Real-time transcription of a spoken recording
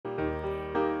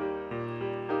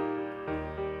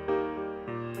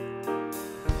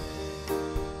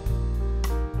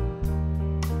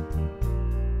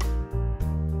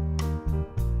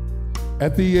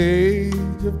At the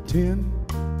age of 10,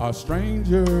 a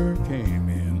stranger came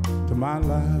into my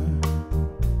life.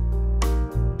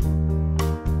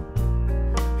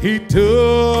 He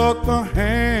took the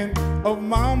hand of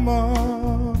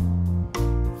Mama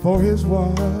for his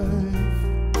wife,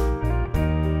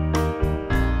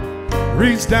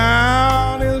 reached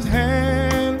down his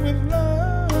hand with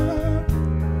love,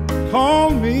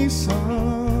 called me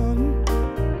son,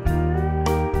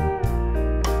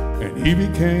 and he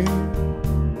became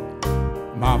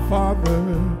my father,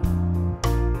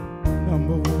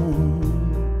 number one.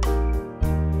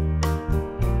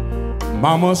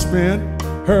 Mama spent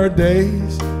her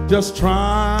days just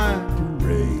trying to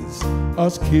raise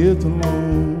us kids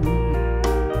alone.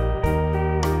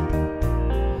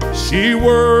 She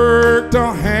worked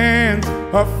her hands,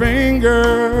 her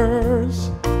fingers,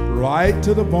 right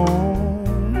to the bone.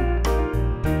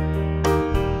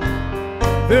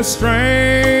 This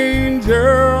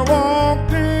stranger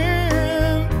walked in,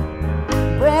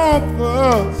 brought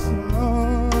the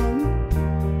sun,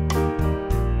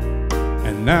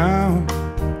 and now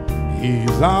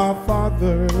he's our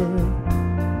father,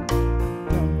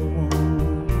 number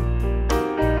one.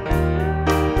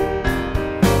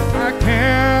 I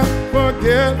can't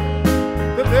forget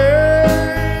the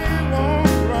day he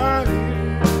walked right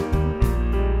in.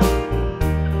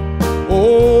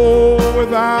 Oh,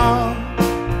 without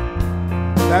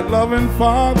that loving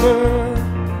father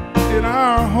in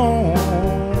our home,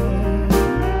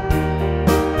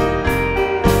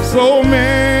 so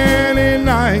many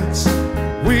nights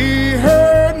we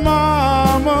heard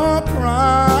Mama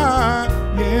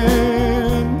crying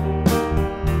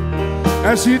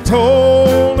as she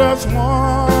told us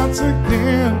once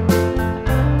again,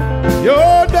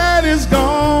 your daddy's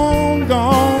gone,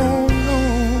 gone,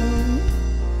 gone.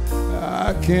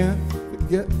 I can't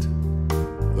forget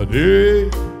the day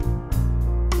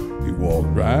he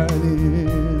walked right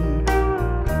in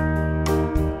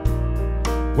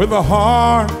with a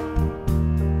heart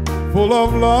full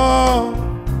of love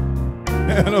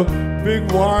and a big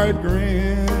wide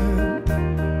grin.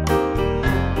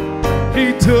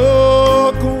 He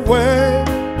took away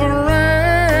the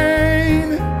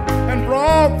rain and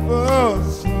brought the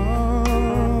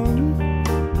sun,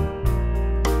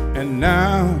 and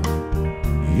now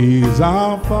he's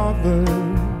our father,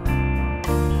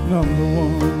 number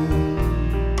one.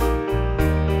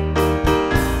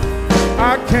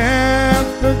 I can't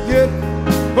forget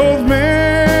those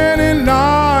many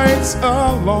nights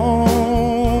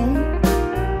alone.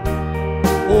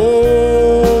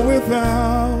 Oh,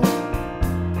 without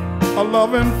a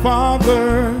loving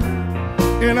father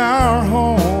in our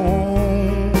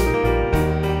home.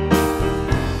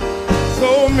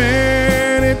 So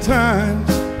many times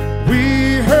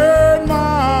we heard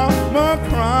Mama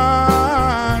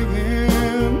crying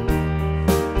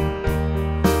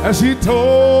as she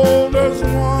told us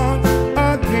once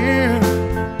again,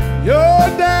 your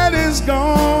daddy's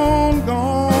gone,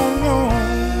 gone, gone.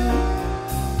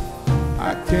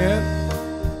 I can't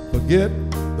forget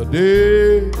the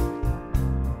day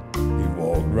he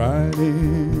walked right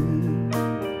in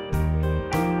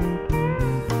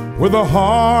with a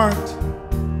heart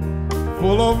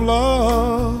full of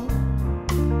love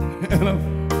and a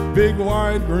big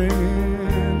wide grin.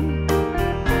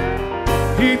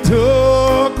 He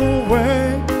took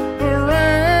away the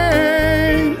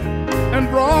rain and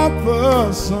brought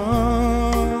the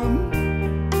sun,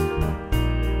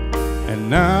 and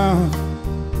now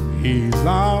he's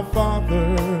our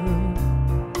father,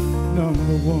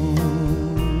 number one.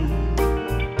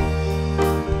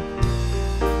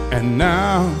 And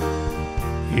now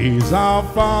he's our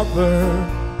father,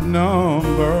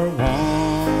 number one.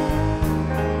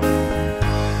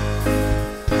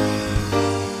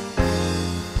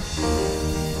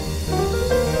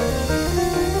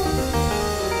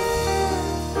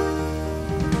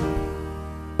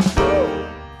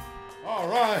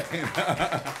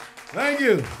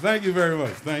 Thank you very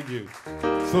much. Thank you.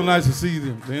 So nice to see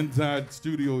the inside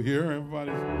studio here.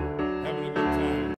 Everybody.